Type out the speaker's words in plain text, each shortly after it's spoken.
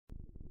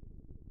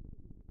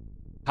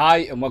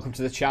Hi and welcome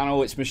to the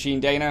channel. It's Machine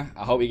Dana.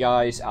 I hope you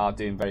guys are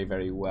doing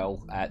very well.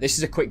 This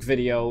is a quick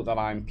video that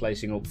I'm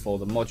placing up for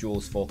the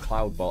modules for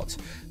Cloudbot.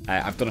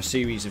 I've done a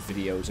series of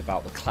videos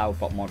about the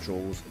Cloudbot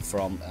modules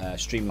from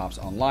Streamlabs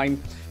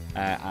Online,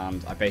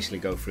 and I basically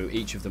go through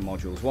each of the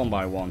modules one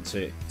by one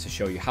to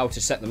show you how to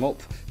set them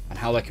up and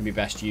how they can be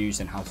best used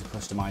and how to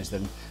customize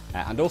them,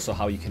 and also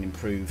how you can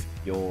improve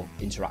your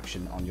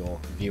interaction on your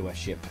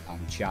viewership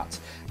and chat,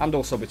 and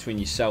also between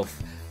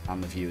yourself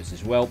and the viewers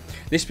as well.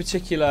 This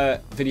particular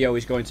video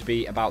is going to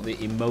be about the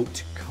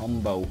Emote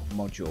combo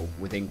module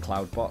within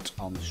Cloudbot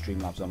on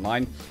Streamlabs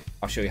Online.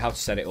 I'll show you how to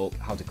set it up,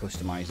 how to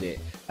customize it,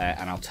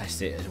 and I'll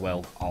test it as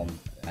well on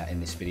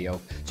in this video,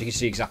 so you can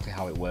see exactly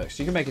how it works.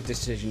 So you can make a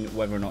decision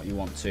whether or not you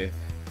want to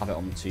have it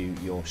onto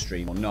your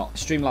stream or not.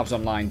 Streamlabs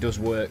Online does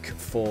work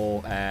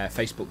for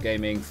Facebook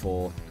gaming,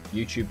 for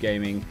YouTube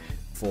gaming,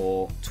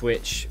 for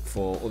Twitch,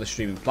 for other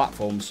streaming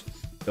platforms,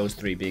 those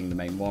three being the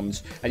main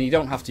ones. And you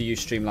don't have to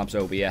use Streamlabs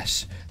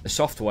OBS, the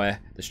software,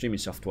 the streaming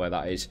software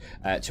that is,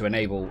 to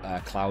enable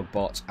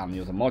Cloudbot and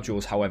the other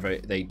modules. However,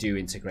 they do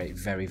integrate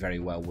very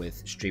well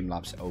with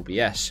Streamlabs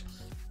OBS.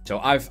 So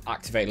I've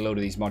activated a load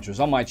of these modules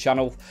on my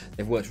channel.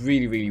 They've worked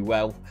really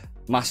well,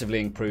 massively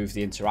improved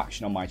the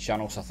interaction on my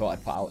channel, so I thought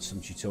I'd put out some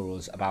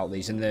tutorials about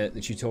these, and the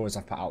tutorials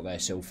I've put out there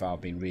so far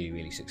have been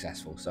really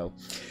successful. So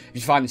if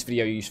you find this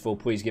video useful,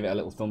 please give it a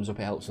little thumbs up.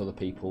 It helps other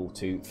people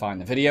to find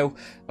the video.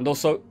 And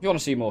also, if you want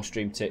to see more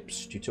stream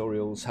tips,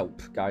 tutorials,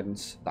 help,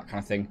 guidance, that kind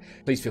of thing,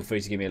 please feel free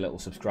to give me a little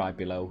subscribe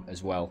below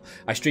as well.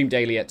 I stream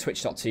daily at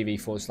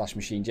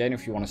twitch.tv/MachineJane.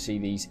 If you want to see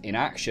these in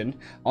action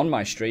on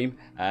my stream,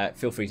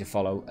 feel free to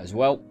follow as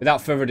well.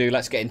 Without further ado,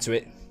 let's get into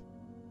it.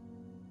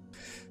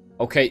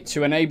 Okay,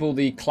 to enable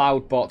the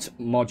Cloudbot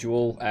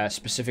module,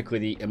 specifically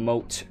the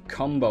Emote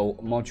combo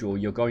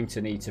module, you're going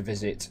to need to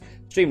visit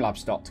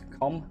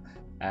streamlabs.com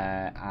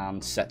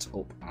and set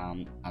up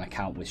an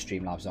account with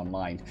Streamlabs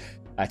Online.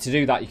 To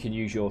do that, you can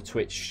use your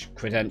Twitch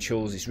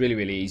credentials. It's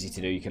really easy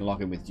to do. You can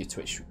log in with your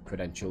Twitch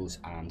credentials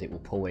and it will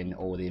pull in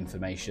all the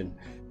information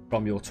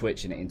from your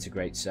Twitch, and it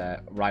integrates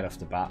right off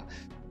the bat.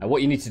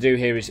 What you need to do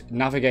here is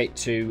navigate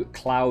to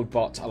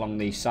Cloudbot along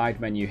the side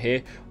menu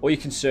here, or you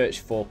can search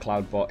for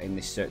Cloudbot in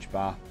this search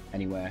bar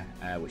anywhere,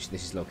 which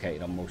this is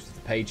located on most of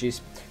the pages.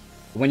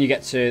 When you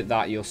get to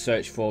that, you'll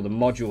search for the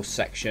module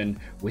section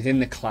within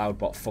the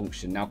Cloudbot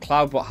function. Now,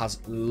 Cloudbot has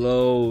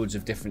loads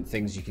of different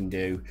things you can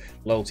do: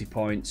 loyalty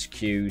points,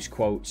 queues,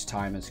 quotes,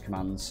 timers,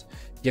 commands,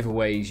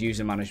 giveaways,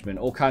 user management,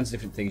 all kinds of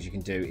different things you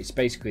can do. It's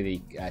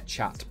basically the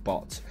chat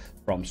bot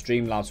from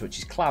Streamlabs, which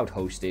is cloud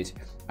hosted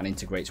and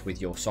integrates with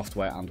your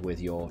software and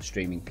with your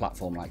streaming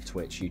platform like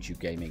Twitch, YouTube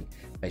gaming,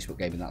 Facebook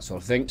gaming, that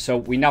sort of thing. So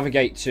we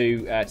navigate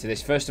to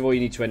this. First of all, you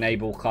need to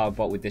enable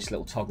Cloudbot with this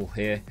little toggle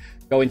here.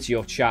 Go into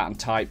your chat and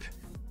type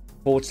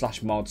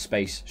 /mod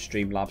space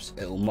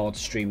Streamlabs. It'll mod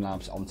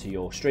Streamlabs onto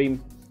your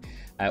stream.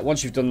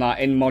 Once you've done that,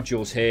 in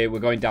modules here, we're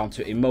going down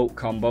to Emote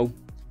combo.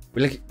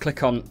 We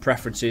click on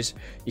preferences.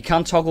 You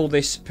can toggle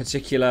this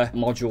particular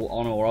module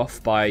on or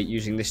off by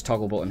using this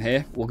toggle button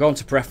here. We'll go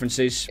into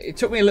preferences. It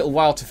took me a little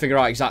while to figure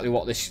out exactly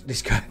what this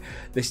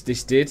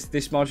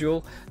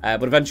module,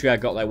 but eventually I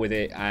got there with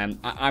it.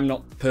 I'm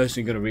not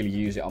personally going to really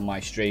use it on my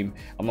stream.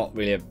 I'm not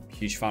really a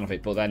huge fan of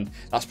it, but then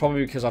that's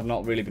probably because I've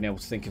not really been able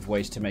to think of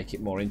ways to make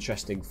it more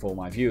interesting for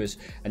my viewers,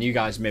 and you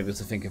guys may be able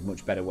to think of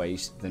much better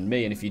ways than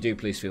me. And if you do,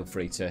 please feel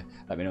free to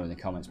let me know in the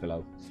comments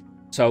below.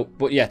 So,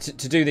 but yeah,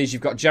 to do these,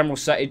 you've got general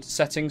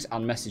settings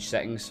and message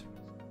settings.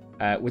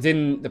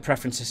 Within the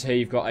preferences here,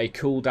 you've got a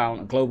cooldown,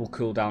 a global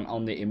cooldown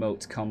on the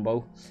Emote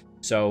combo.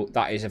 So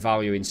that is a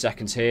value in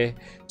seconds here.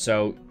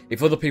 So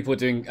if other people are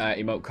doing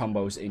emote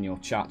combos in your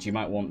chat, you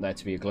might want there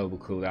to be a global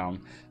cooldown,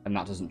 and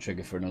that doesn't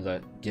trigger for another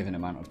given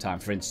amount of time.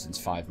 For instance,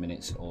 5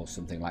 minutes or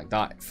something like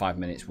that. 5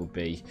 minutes would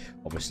be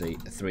obviously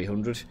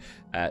 300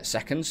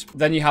 seconds.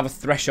 Then you have a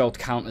threshold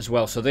count as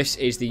well. So this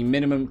is the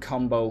minimum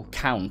combo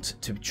count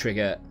to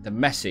trigger the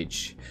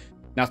message.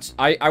 Now,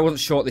 I wasn't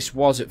sure what this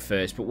was at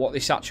first, but what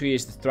this actually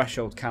is, the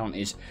threshold count,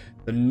 is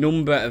the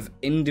number of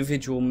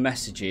individual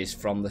messages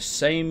from the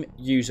same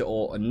user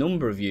or a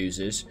number of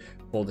users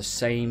for the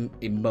same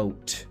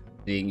emote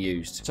being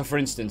used. So for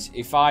instance,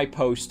 if I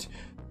post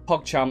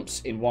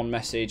PogChamps in one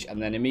message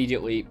and then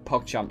immediately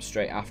PogChamps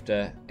straight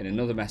after in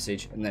another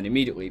message, and then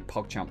immediately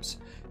PogChamps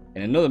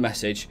in another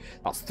message,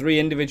 that's 3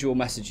 individual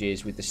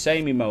messages with the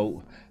same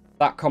emote.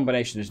 That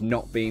combination has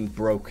not been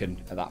broken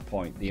at that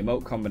point. The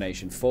emote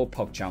combination for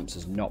PogChamps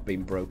has not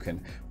been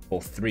broken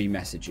for 3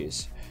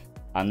 messages.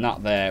 And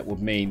that there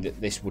would mean that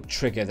this would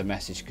trigger the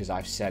message because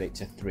I've set it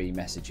to 3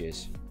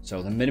 messages.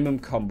 So the minimum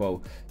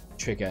combo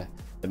trigger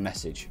the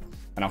message,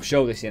 and I'll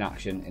show this in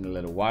action in a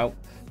little while.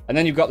 And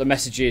then you've got the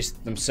messages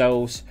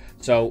themselves.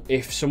 So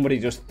if somebody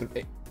does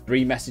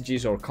 3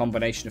 messages, or a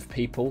combination of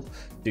people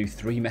do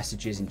 3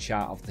 messages in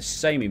chat of the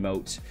same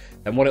emote,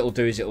 then what it'll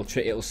do is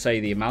it'll say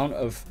the amount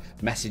of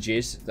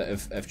messages that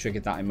have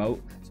triggered that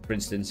emote. For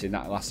instance, in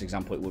that last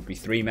example, it would be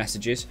 3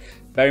 messages.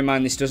 Bear in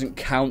mind, this doesn't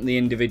count the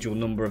individual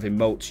number of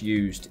emotes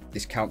used.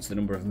 This counts the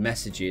number of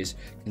messages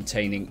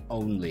containing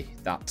only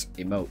that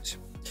emote.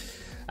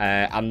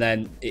 and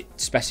then it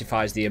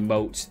specifies the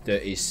emote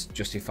that is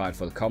justified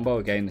for the combo.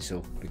 Again, this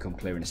will become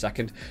clear in a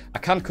second. I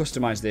can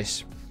customize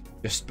this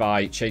just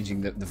by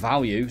changing the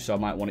value, so I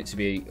might want it to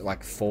be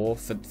like 4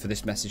 for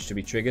this message to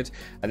be triggered,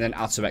 and then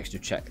add some extra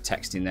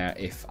text in there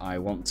if I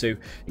want to,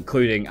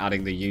 including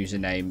adding the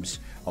usernames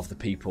of the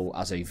people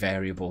as a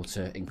variable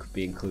to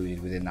be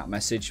included within that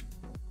message.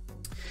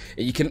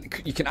 You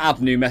can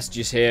add new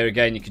messages here.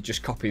 Again, you could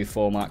just copy the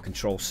format,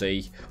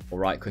 Control-C, or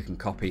right-click and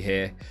copy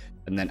here,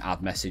 and then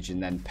add message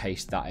and then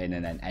paste that in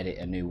and then edit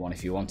a new one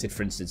if you wanted.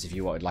 For instance, if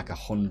you wanted like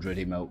 100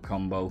 emote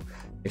combo,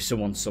 if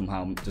someone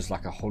somehow does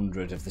like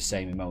 100 of the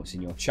same emotes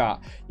in your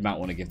chat, you might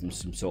want to give them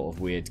some sort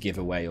of weird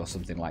giveaway or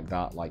something like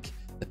that, like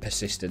the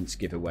persistence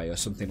giveaway or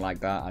something like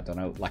that. I don't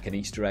know, like an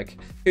Easter egg.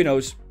 Who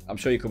knows? I'm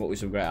sure you come up with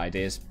some great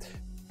ideas.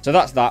 So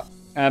that's that.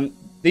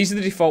 These are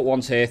the default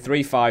ones here,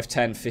 3, 5,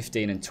 10,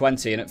 15, and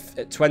 20. And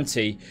at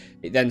 20,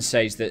 it then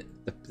says that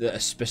a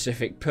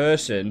specific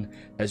person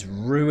has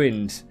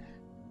ruined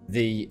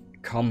the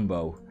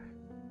combo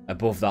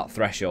above that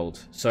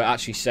threshold. So it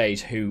actually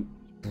says who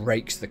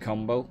breaks the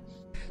combo.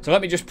 So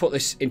let me just put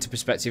this into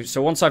perspective.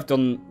 So once I've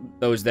done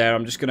those there,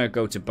 I'm just going to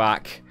go to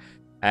back,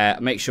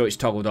 make sure it's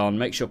toggled on,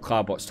 make sure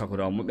Cloudbot's toggled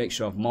on, make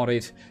sure I've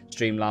modded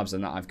Streamlabs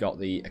and that I've got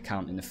the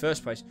account in the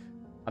first place.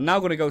 I'm now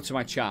going to go to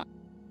my chat.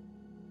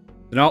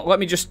 Now let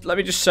me just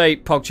say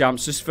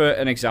PogChamps just for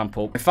an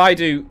example. If I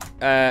do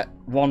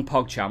one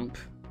PogChamp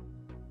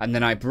and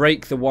then I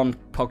break the one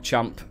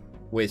PogChamp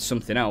with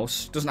something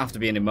else, doesn't have to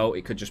be an emote,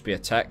 it could just be a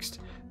test,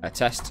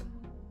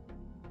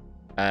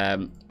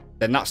 then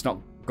that's not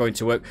going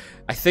to work.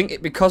 I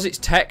think because it's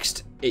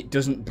text, it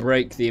doesn't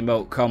break the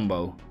emote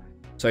combo.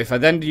 So if I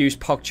then use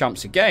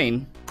PogChamps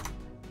again,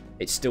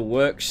 it still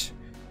works.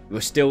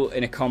 We're still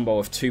in a combo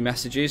of 2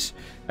 messages,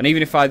 and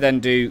even if I then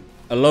do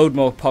a load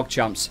more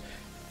PogChamps,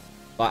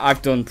 like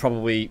I've done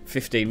probably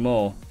 15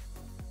 more,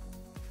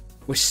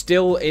 we're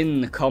still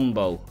in the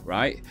combo,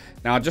 right?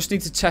 Now I just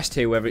need to test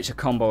here whether it's a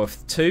combo of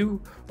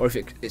 2 or if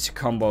it's a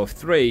combo of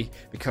 3,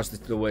 because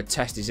the word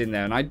test is in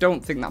there, and I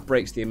don't think that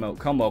breaks the emote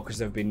combo because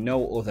there have been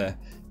no other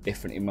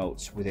different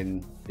emotes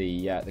within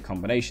the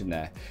combination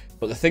there.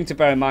 But the thing to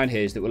bear in mind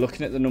here is that we're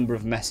looking at the number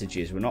of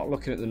messages. We're not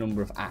looking at the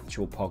number of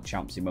actual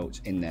PogChamps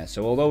emotes in there.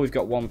 So although we've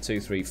got 1, 2,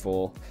 3,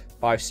 4,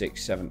 5,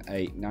 6, 7,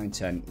 8, 9,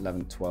 10,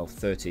 11, 12,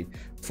 13,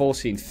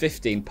 14,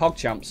 15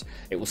 PogChamps,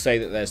 it will say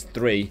that there's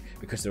 3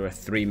 because there are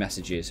 3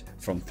 messages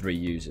from 3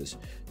 users.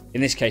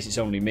 In this case, it's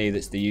only me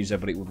that's the user,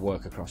 but it would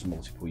work across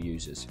multiple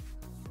users.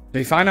 So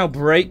if I now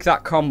break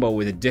that combo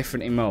with a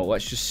different emote,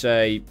 let's just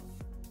say,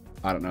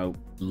 I don't know,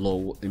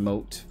 lol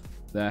emote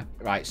there.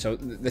 Right, so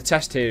the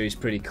test here is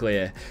pretty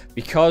clear.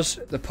 Because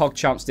the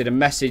PogChamps did a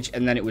message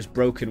and then it was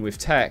broken with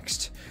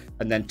text,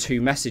 and then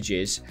 2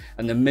 messages,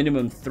 and the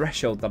minimum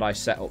threshold that I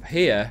set up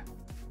here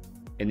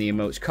in the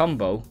emotes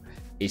combo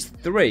is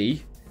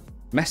 3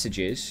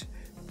 messages,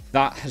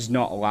 that has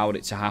not allowed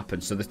it to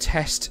happen. So the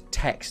test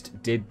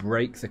text did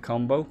break the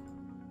combo,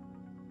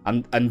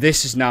 and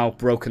this has now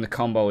broken the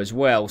combo as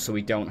well, so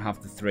we don't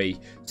have the 3.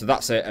 So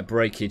that's a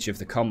breakage of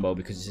the combo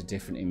because it's a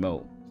different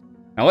emote.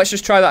 Now let's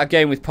just try that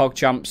again with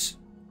PogChamps.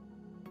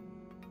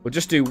 We'll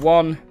just do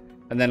 1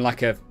 and then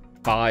like a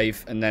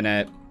 5 and then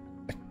a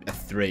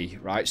 3,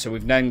 right? So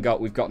we've 9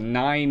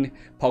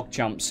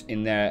 PogChamps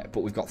in there,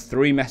 but we've got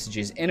 3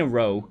 messages in a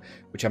row,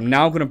 which I'm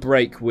now going to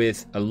break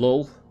with a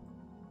lull.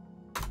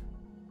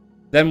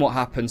 Then what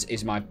happens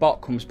is my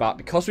bot comes back,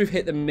 because we've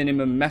hit the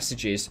minimum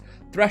messages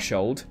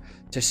threshold,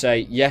 to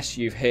say, yes,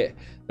 you've hit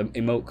the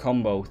emote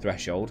combo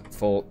threshold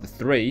for the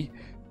 3.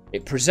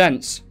 It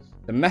presents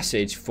the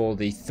message for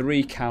the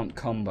 3 count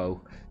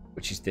combo,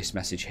 which is this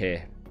message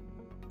here.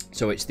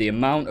 So it's the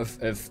amount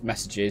of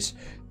messages,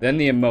 then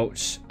the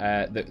emotes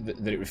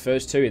that it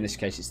refers to. In this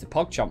case, it's the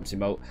PogChamps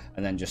emote,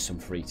 and then just some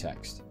free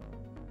text.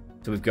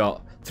 So we've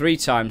got 3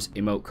 times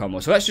emote combo.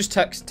 So let's just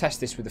test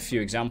this with a few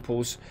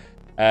examples.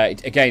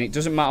 Again, it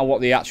doesn't matter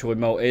what the actual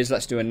emote is.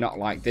 Let's do a not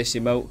like this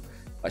emote.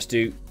 Let's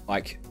do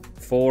like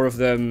 4 of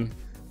them,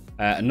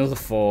 another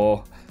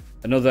 4,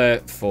 another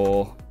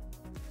 4,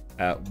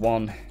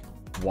 1,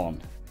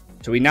 1.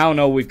 So we now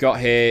know we've got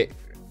here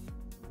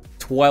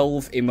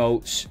 12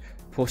 emotes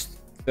plus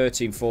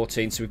 13,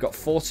 14. So we've got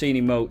 14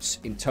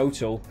 emotes in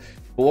total.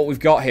 But what we've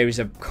got here is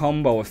a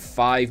combo of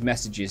 5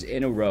 messages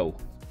in a row.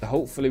 So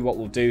hopefully what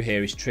we'll do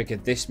here is trigger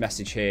this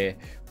message here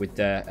with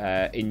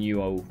the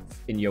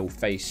in your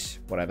face,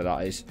 whatever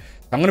that is.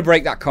 I'm going to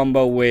break that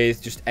combo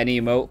with just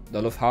any emote,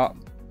 the love heart.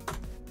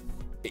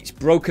 It's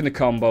broken the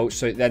combo,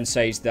 so it then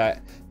says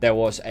that there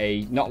was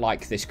a not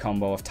like this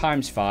combo of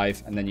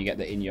 ×5, and then you get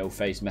the in your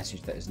face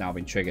message that has now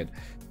been triggered.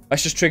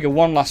 Let's just trigger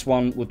one last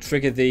one. We'll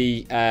trigger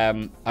the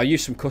I'll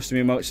use some custom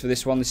emotes for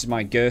this one. This is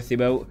my girth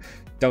emote.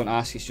 Don't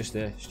ask, it's just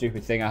a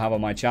stupid thing I have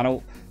on my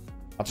channel.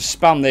 I'll just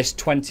spam this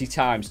 20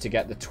 times to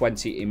get the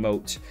 20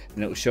 emote,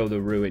 and it'll show the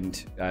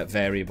ruined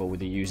variable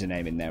with the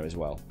username in there as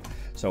well.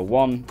 So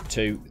 1,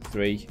 2,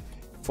 3,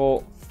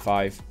 4,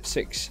 5,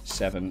 6,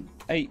 7,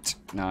 8,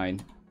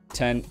 9,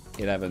 10,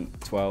 11,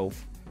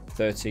 12,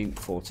 13,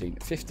 14,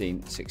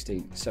 15,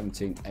 16,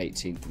 17,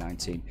 18,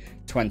 19,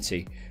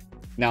 20.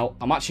 Now,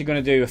 I'm actually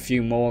going to do a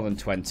few more than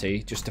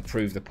 20 just to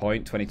prove the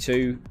point.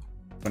 22,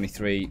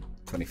 23,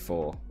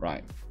 24.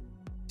 Right.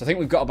 So I think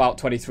we've got about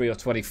 23 or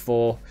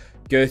 24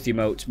 girth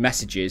emote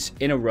messages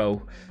in a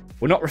row.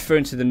 We're not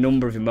referring to the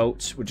number of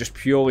emotes. We're just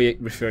purely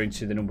referring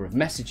to the number of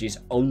messages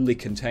only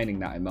containing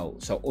that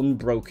emote. So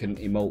unbroken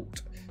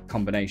emote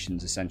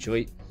combinations,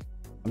 essentially.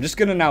 I'm just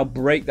going to now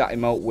break that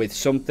emote with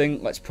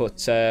something. Let's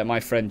put my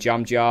friend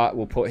Jam Jar.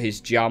 We'll put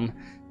his jam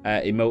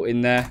emote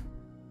in there.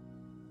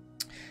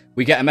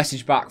 We get a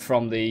message back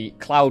from the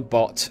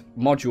Cloudbot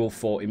module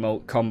for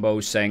emote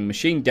combos saying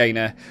Machine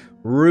Dana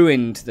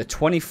ruined the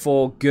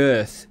 24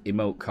 girth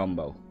emote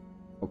combo.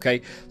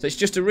 Okay, so it's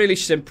just a really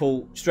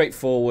simple,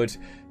 straightforward,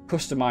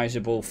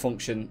 customizable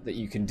function that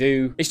you can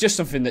do. It's just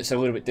something that's a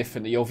little bit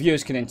different that your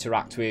viewers can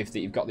interact with, that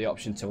you've got the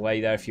option to lay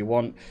there if you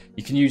want.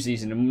 You can use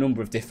these in a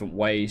number of different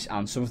ways,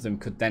 and some of them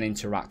could then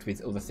interact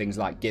with other things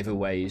like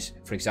giveaways,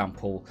 for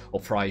example,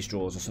 or prize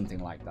draws or something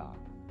like that.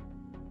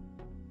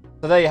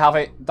 So there you have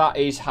it. That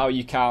is how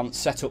you can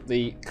set up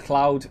the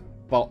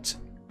Cloudbot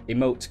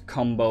emote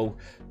combo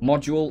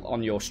module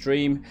on your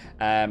stream.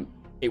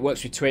 It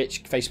works with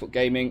Twitch, Facebook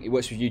Gaming, it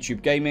works with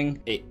YouTube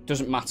Gaming. It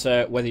doesn't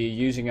matter whether you're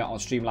using it on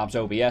Streamlabs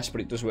OBS, but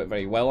it does work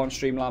very well on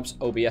Streamlabs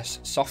OBS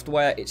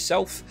software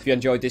itself. If you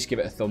enjoyed this, give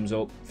it a thumbs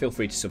up. Feel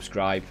free to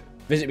subscribe.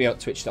 Visit me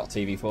at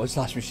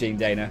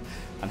twitch.tv/MachineDana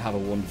and have a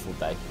wonderful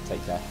day.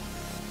 Take care.